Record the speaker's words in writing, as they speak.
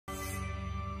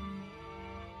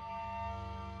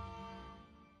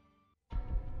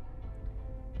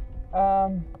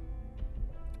So,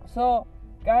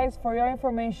 guys, for your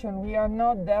information, we are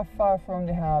not that far from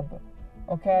the hub,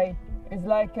 okay? It's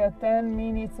like 10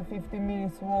 minutes, 15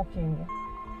 minutes walking,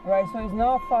 right? So it's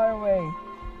not far away.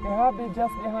 The hub is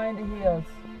just behind the hills,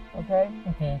 okay?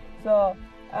 Okay. So,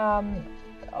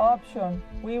 option,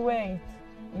 we wait.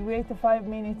 We wait 5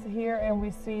 minutes here and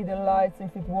we see the lights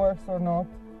if it works or not.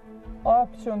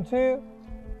 Option 2,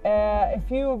 a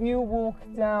few of you walk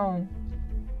down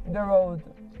the road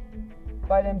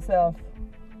by themselves.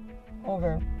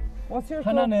 Over. What's your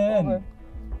thought? Over.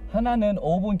 하나는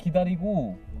 5분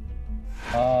기다리고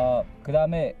그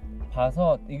다음에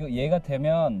봐서 이거 얘가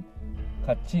되면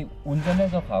같이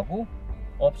운전해서 가고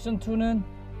옵션 2는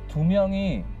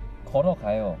 2명이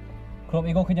걸어가요. 그럼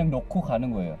이거 그냥 놓고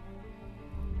가는 거예요.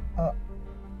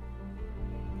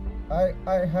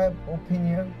 I have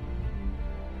opinion.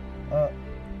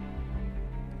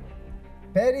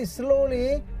 Very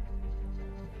slowly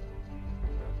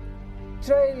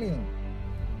trolling.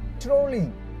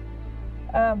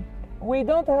 We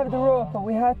don't have the rope.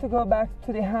 We have to go back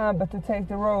to the hub to take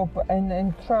the rope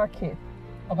and track it.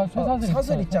 아까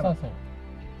사슬 있잖아.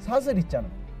 사슬 있잖아.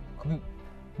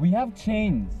 We have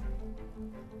chains.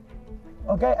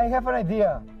 Okay, I have an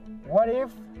idea. What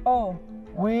if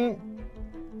we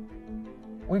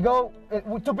go,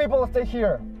 2 people stay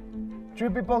here, 3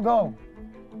 people go.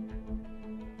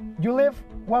 You leave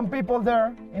 1 people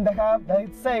there in the hub that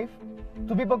it's safe.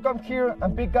 2 people come here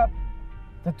and pick up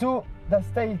the 2 that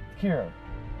stay here.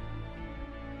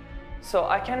 So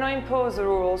I cannot impose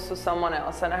rules to someone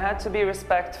else, and I had to be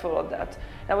respectful of that.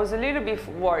 I was a little bit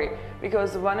worried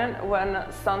because when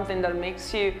something that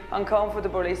makes you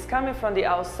uncomfortable is coming from the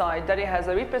outside, that it has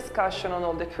a repercussion on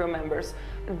all the crew members.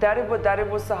 That it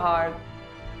was hard.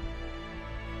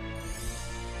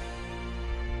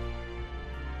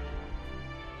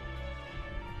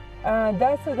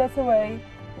 That's a way.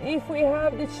 If we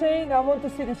have the chain, I want to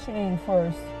see the chain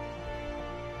first.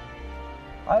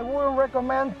 I would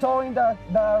recommend towing the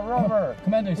rover.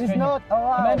 Commander, it's not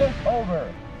allowed. Commander,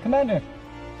 over. Commander.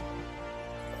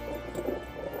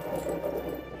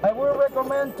 I would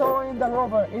recommend towing the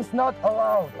rover. It's not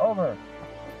allowed. Over.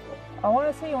 I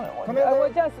want to see. Commander. I will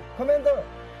just. Commander.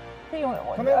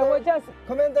 Commander. I will just.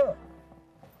 Commander.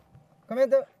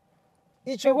 Commander.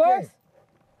 It's it okay. Works?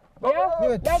 Yeah.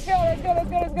 Good. Let's go. Let's go. Let's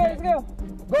go. Let's go. Let's go.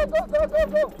 Go. Go. Go. Go.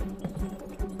 Go.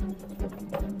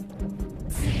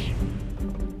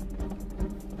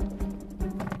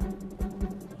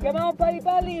 Come on, 빨리.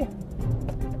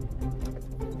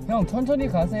 형 천천히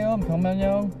가세요, 병만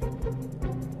형.